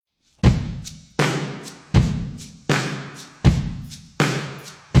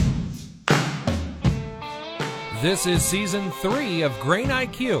This is Season 3 of Grain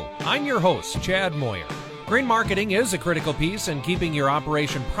IQ. I'm your host, Chad Moyer. Grain marketing is a critical piece in keeping your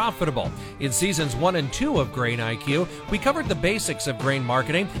operation profitable. In Seasons 1 and 2 of Grain IQ, we covered the basics of grain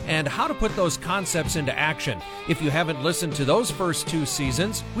marketing and how to put those concepts into action. If you haven't listened to those first 2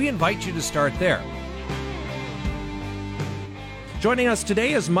 seasons, we invite you to start there. Joining us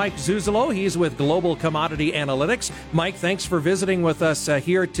today is Mike Zuzolo. He's with Global Commodity Analytics. Mike, thanks for visiting with us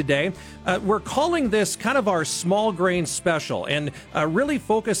here today. We're calling this kind of our small grain special and really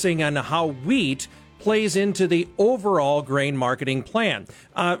focusing on how wheat plays into the overall grain marketing plan.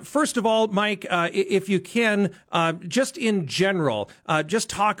 First of all, Mike, if you can, just in general, just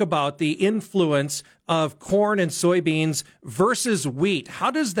talk about the influence of corn and soybeans versus wheat. How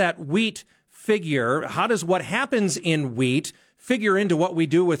does that wheat figure? How does what happens in wheat figure into what we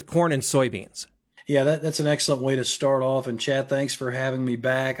do with corn and soybeans? Yeah, that's an excellent way to start off. And Chad, thanks for having me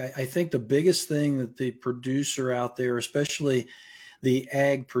back. I think the biggest thing that the producer out there, especially the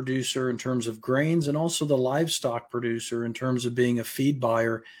ag producer in terms of grains and also the livestock producer in terms of being a feed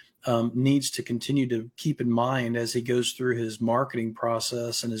buyer, needs to continue to keep in mind as he goes through his marketing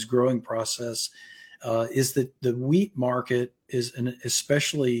process and his growing process, is that the wheat market is an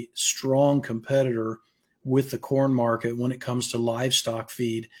especially strong competitor with the corn market when it comes to livestock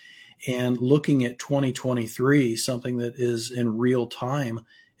feed. And looking at 2023, something that is in real time,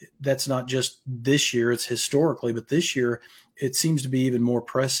 that's not just this year, it's historically, but this year it seems to be even more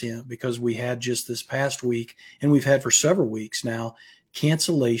prescient because we had just this past week, and we've had for several weeks now,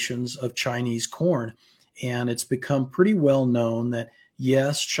 cancellations of Chinese corn. And it's become pretty well known that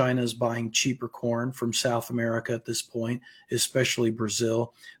yes, China is buying cheaper corn from South America at this point, especially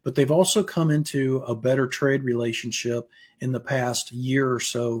Brazil, but they've also come into a better trade relationship in the past year or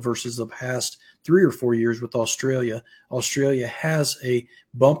so versus the past 3 or 4 years with Australia. Australia has a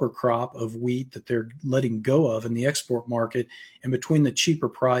bumper crop of wheat that they're letting go of in the export market, and between the cheaper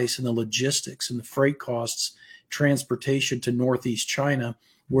price and the logistics and the freight costs, transportation to Northeast China,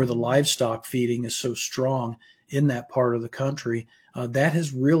 where the livestock feeding is so strong in that part of the country, that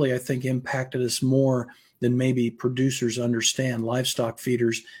has really, I think, impacted us more than maybe producers understand. Livestock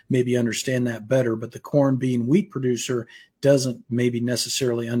feeders maybe understand that better, but the corn, bean, wheat producer doesn't maybe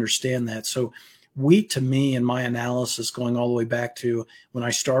necessarily understand that. So wheat, to me, in my analysis, going all the way back to when I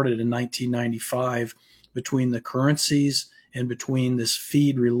started in 1995, between the currencies and between this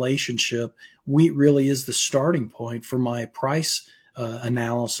feed relationship, wheat really is the starting point for my price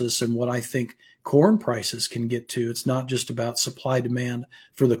analysis and what I think corn prices can get to. It's not just about supply demand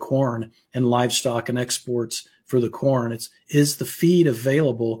for the corn and livestock and exports for the corn. Is the feed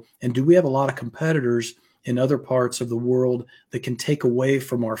available, and do we have a lot of competitors in other parts of the world that can take away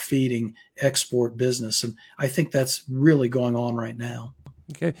from our feeding export business? And I think that's really going on right now.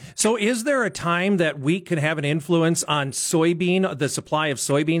 Okay. So is there a time that wheat can have an influence on soybean, the supply of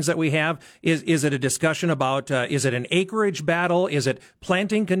soybeans that we have? Is it a discussion about, is it an acreage battle? Is it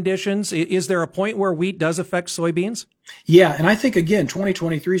planting conditions? Is there a point where wheat does affect soybeans? Yeah. And I think, again,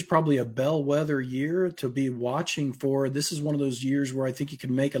 2023 is probably a bellwether year to be watching for. This is one of those years where I think you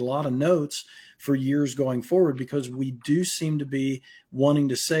can make a lot of notes for years going forward, because we do seem to be wanting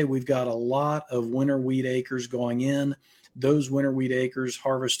to say we've got a lot of winter wheat acres going in. Those winter wheat acres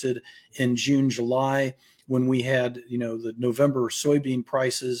harvested in June, July, when we had, the November soybean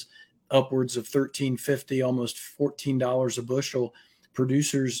prices upwards of $13.50, almost $14 a bushel.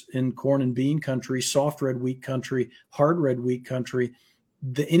 Producers in corn and bean country, soft red wheat country, hard red wheat country,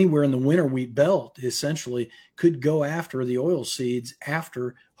 anywhere in the winter wheat belt essentially could go after the oil seeds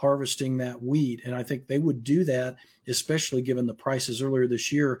after harvesting that wheat. And I think they would do that, especially given the prices earlier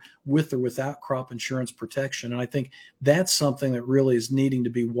this year, with or without crop insurance protection. And I think that's something that really is needing to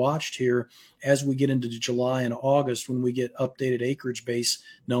be watched here as we get into July and August, when we get updated acreage base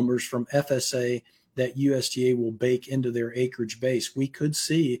numbers from FSA that USDA will bake into their acreage base. We could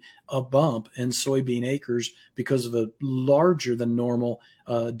see a bump in soybean acres because of a larger than normal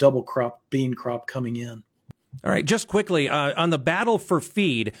double crop bean crop coming in. All right, just quickly, on the battle for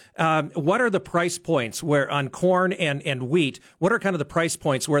feed, what are the price points where on corn and wheat, what are kind of the price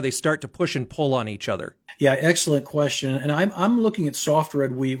points where they start to push and pull on each other? Yeah, excellent question. And I'm looking at soft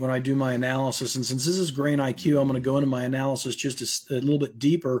red wheat when I do my analysis. And since this is Grain IQ, I'm going to go into my analysis just a little bit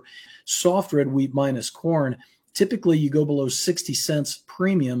deeper. Soft red wheat minus corn, typically you go below 60 cents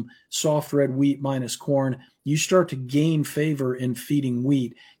premium soft red wheat minus corn, you start to gain favor in feeding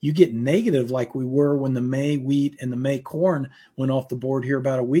wheat. You get negative like we were when the May wheat and the May corn went off the board here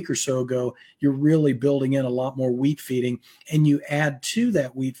about a week or so ago. You're really building in a lot more wheat feeding, and you add to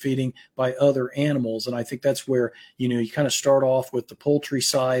that wheat feeding by other animals. And I think that's where, you kind of start off with the poultry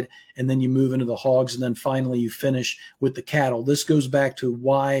side, and then you move into the hogs, and then finally you finish with the cattle. This goes back to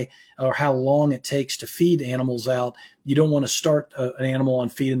why or how long it takes to feed animals out. You don't want to start an animal on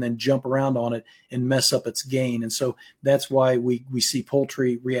feed and then jump around on it and mess up its gain. And so that's why we see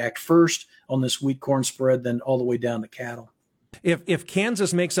poultry react first on this wheat corn spread, then all the way down to cattle. If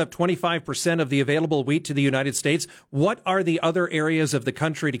Kansas makes up 25% of the available wheat to the United States, what are the other areas of the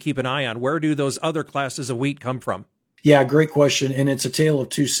country to keep an eye on? Where do those other classes of wheat come from? Yeah, great question. And it's a tale of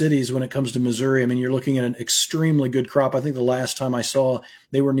two cities when it comes to Missouri. I mean, you're looking at an extremely good crop. I think the last time I saw,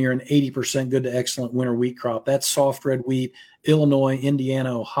 they were near an 80% good to excellent winter wheat crop. That's soft red wheat, Illinois,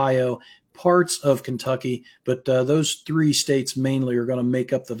 Indiana, Ohio, parts of Kentucky. But those three states mainly are going to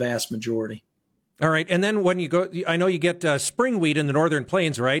make up the vast majority. All right. And then when you go, I know you get spring wheat in the Northern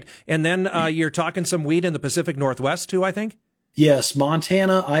Plains, right? And then you're talking some wheat in the Pacific Northwest too, I think? Yes,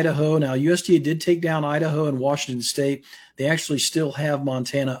 Montana, Idaho. Now, USDA did take down Idaho and Washington State. They actually still have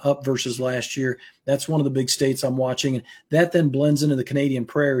Montana up versus last year. That's one of the big states I'm watching. And that then blends into the Canadian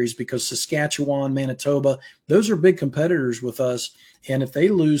prairies because Saskatchewan, Manitoba, those are big competitors with us. And if they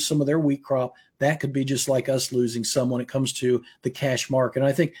lose some of their wheat crop, that could be just like us losing some when it comes to the cash market. And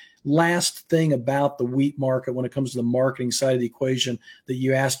I think last thing about the wheat market when it comes to the marketing side of the equation that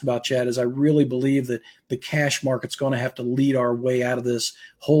you asked about, Chad, is I really believe that the cash market's going to have to lead our way out of this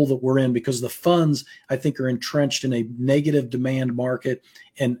hole that we're in, because the funds, I think, are entrenched in a negative demand market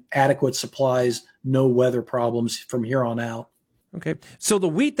and adequate supplies, no weather problems from here on out. Okay. So the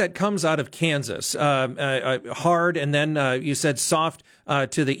wheat that comes out of Kansas, hard, and then you said soft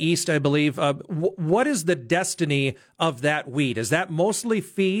to the east, I believe. What is the destiny of that wheat? Is that mostly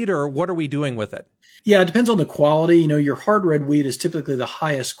feed, or what are we doing with it? Yeah, it depends on the quality. Your hard red wheat is typically the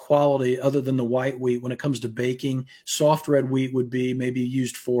highest quality other than the white wheat when it comes to baking. Soft red wheat would be maybe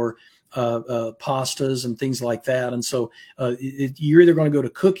used for pastas and things like that. And so you're either going to go to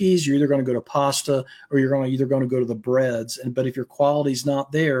cookies, you're either going to go to pasta, or you're either going to go to the breads. But if your quality's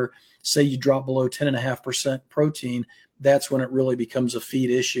not there, say you drop below 10.5% protein, that's when it really becomes a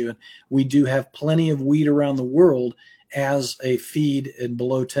feed issue. And we do have plenty of wheat around the world as a feed and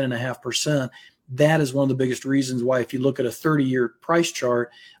below 10.5%. That is one of the biggest reasons why, if you look at a 30-year price chart,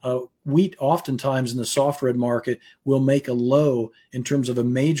 wheat oftentimes in the soft red market will make a low in terms of a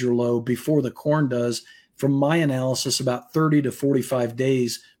major low before the corn does. From my analysis, about 30 to 45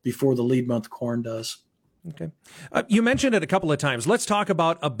 days before the lead month corn does. Okay. You mentioned it a couple of times. Let's talk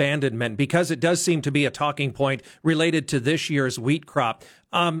about abandonment, because it does seem to be a talking point related to this year's wheat crop.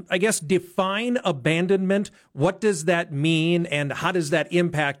 I guess define abandonment. What does that mean, and how does that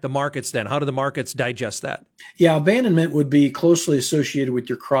impact the markets then? How do the markets digest that? Yeah, abandonment would be closely associated with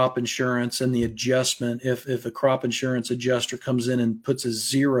your crop insurance and the adjustment. If a crop insurance adjuster comes in and puts a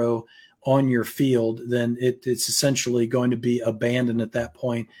zero on your field, then it's essentially going to be abandoned at that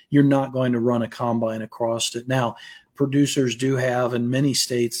point. You're not going to run a combine across it. Now, producers do have in many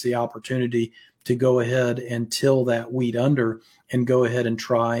states the opportunity to go ahead and till that wheat under and go ahead and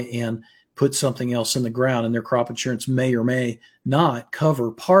try and put something else in the ground, and their crop insurance may or may not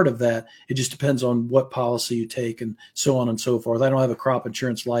cover part of that. It just depends on what policy you take and so on and so forth. I don't have a crop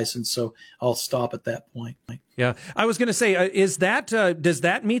insurance license, so I'll stop at that point. Yeah, I was going to say, does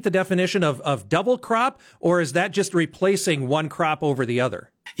that meet the definition of double crop, or is that just replacing one crop over the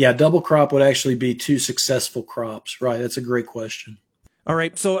other? Yeah, double crop would actually be two successful crops. Right, that's a great question. All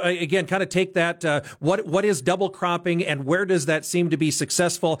right. So again, kind of take that. What is double cropping, and where does that seem to be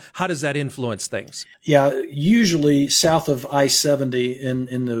successful? How does that influence things? Yeah, usually south of I-70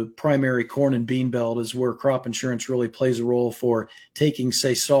 in the primary corn and bean belt is where crop insurance really plays a role for taking,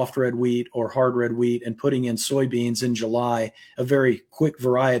 say, soft red wheat or hard red wheat and putting in soybeans in July, a very quick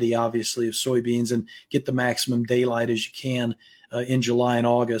variety, obviously, of soybeans, and get the maximum daylight as you can in July and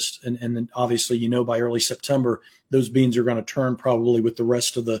August. And then obviously, by early September, those beans are going to turn probably with the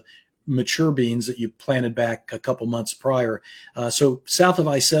rest of the mature beans that you planted back a couple months prior. So south of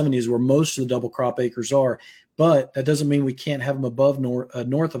I-70 is where most of the double crop acres are. But that doesn't mean we can't have them above north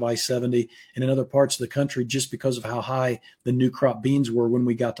of I-70 and in other parts of the country, just because of how high the new crop beans were when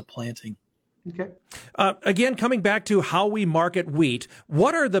we got to planting. Okay. Again, coming back to how we market wheat,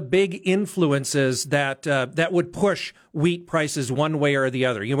 what are the big influences that would push wheat prices one way or the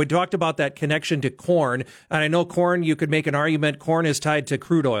other? We talked about that connection to corn, and I know corn, you could make an argument corn is tied to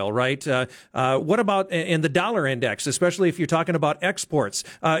crude oil, right? What about in the dollar index, especially if you're talking about exports?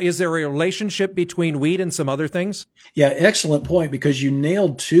 Is there a relationship between wheat and some other things? Yeah, excellent point, because you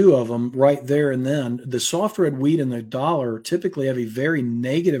nailed two of them right there and then. The soft red wheat and the dollar typically have a very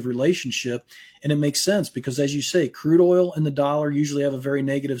negative relationship. And it makes sense because, as you say, crude oil and the dollar usually have a very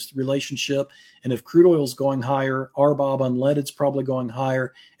negative relationship. And if crude oil is going higher, RBOB unleaded's probably going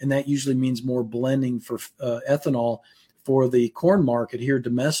higher. And that usually means more blending for ethanol for the corn market here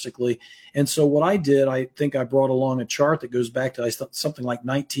domestically. And so what I did, I think I brought along a chart that goes back to something like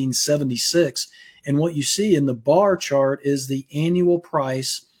 1976. And what you see in the bar chart is the annual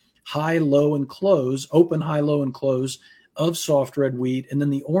price, high, low, and close, open, high, low, and close of soft red wheat. And then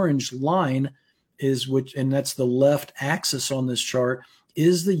the orange line is and that's the left axis on this chart,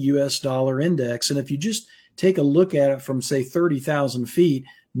 is the US dollar index. And if you just take a look at it from, say, 30,000 feet,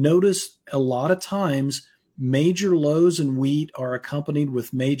 notice a lot of times major lows in wheat are accompanied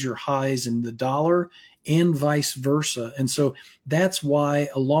with major highs in the dollar and vice versa. And so that's why,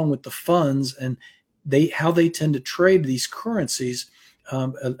 along with the funds and how they tend to trade these currencies,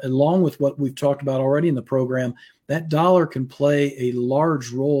 along with what we've talked about already in the program, that dollar can play a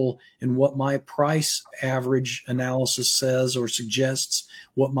large role in what my price average analysis says or suggests,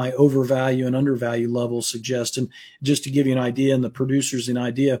 what my overvalue and undervalue levels suggest. And just to give you an idea, and the producers an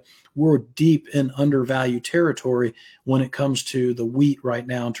idea, we're deep in undervalue territory when it comes to the wheat right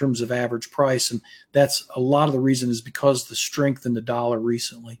now in terms of average price. And that's a lot of the reason is because of the strength in the dollar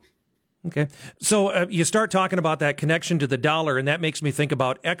recently. Okay. So you start talking about that connection to the dollar, and that makes me think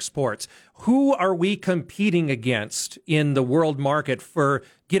about exports. Who are we competing against in the world market for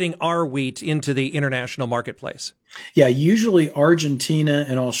getting our wheat into the international marketplace? Yeah, usually Argentina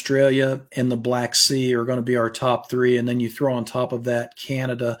and Australia and the Black Sea are going to be our top three. And then you throw on top of that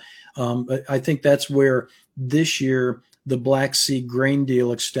Canada. But I think that's where this year the Black Sea grain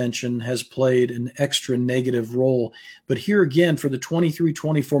deal extension has played an extra negative role. But here again, for the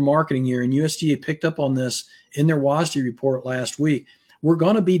 23-24 marketing year, and USDA picked up on this in their WASDE report last week, we're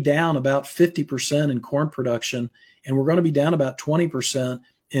going to be down about 50% in corn production, and we're going to be down about 20%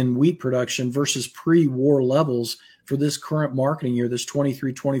 in wheat production versus pre-war levels for this current marketing year, this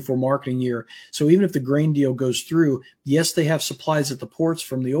 23-24 marketing year. So even if the grain deal goes through, yes, they have supplies at the ports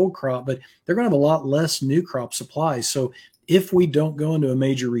from the old crop, but they're going to have a lot less new crop supplies. So if we don't go into a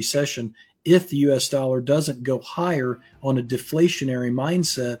major recession, if the U.S. dollar doesn't go higher on a deflationary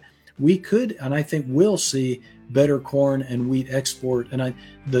mindset, we could, and I think we'll better corn and wheat export. And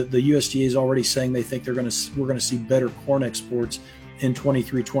the USDA is already saying they think we're going to see better corn exports in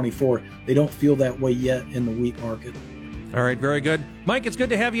 23-24. They don't feel that way yet in the wheat market. All right, very good. Mike, it's good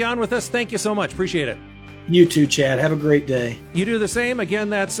to have you on with us. Thank you so much. Appreciate it. You too, Chad. Have a great day. You do the same. Again,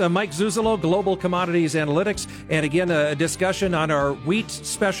 that's Mike Zuzolo, Global Commodities Analytics. And again, a discussion on our wheat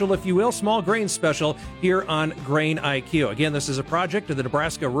special, if you will, small grain special here on Grain IQ. Again, this is a project of the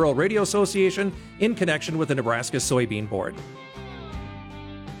Nebraska Rural Radio Association in connection with the Nebraska Soybean Board.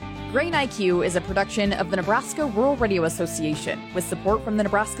 Grain IQ is a production of the Nebraska Rural Radio Association with support from the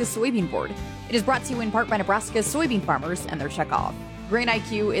Nebraska Soybean Board. It is brought to you in part by Nebraska soybean farmers and their checkoff. Grain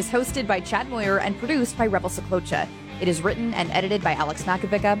IQ is hosted by Chad Moyer and produced by Rebel Saklocha. It is written and edited by Alex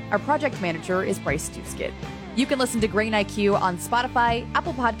Makovica. Our project manager is Bryce Duskett. You can listen to Grain IQ on Spotify,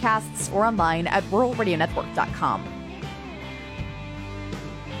 Apple Podcasts, or online at ruralradionetwork.com.